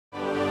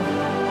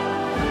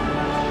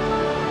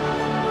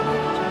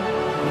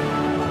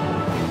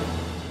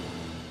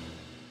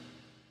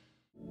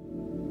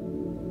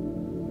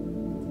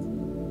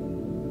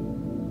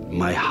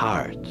My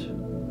heart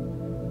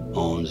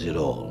owns it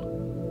all.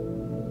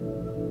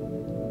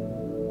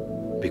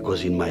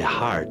 Because in my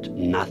heart,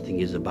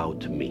 nothing is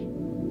about me.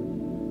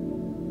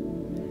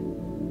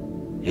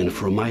 And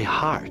from my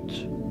heart,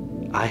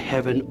 I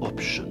have an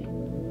option,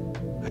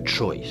 a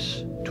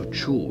choice to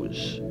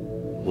choose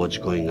what's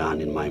going on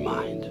in my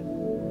mind.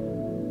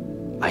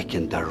 I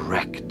can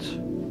direct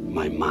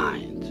my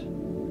mind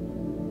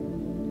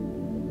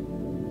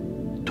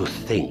to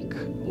think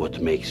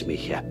what makes me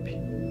happy.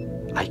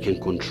 I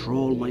can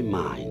control my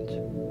mind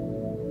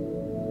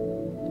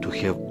to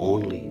have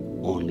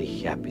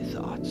only happy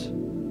thoughts.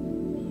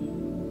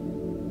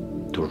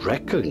 To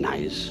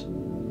recognize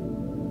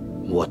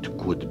what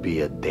could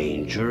be a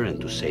danger and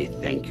to say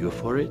thank you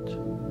for it,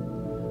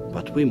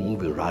 but we're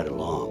moving right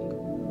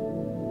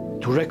along.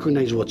 To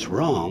recognize what's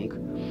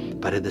wrong,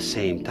 but at the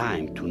same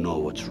time to know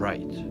what's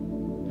right.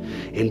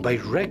 And by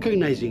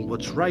recognizing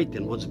what's right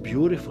and what's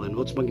beautiful and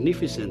what's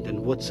magnificent and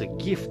what's a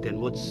gift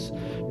and what's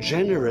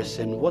generous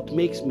and what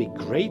makes me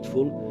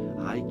grateful,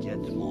 I get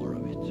more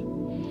of it.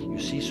 You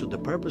see, so the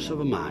purpose of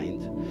a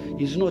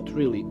mind is not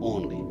really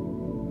only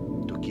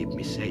to keep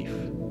me safe.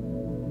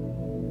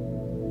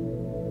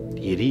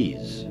 It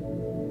is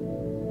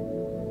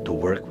to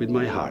work with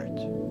my heart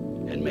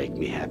and make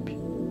me happy.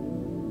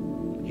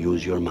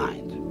 Use your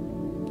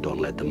mind. Don't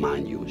let the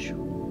mind use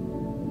you.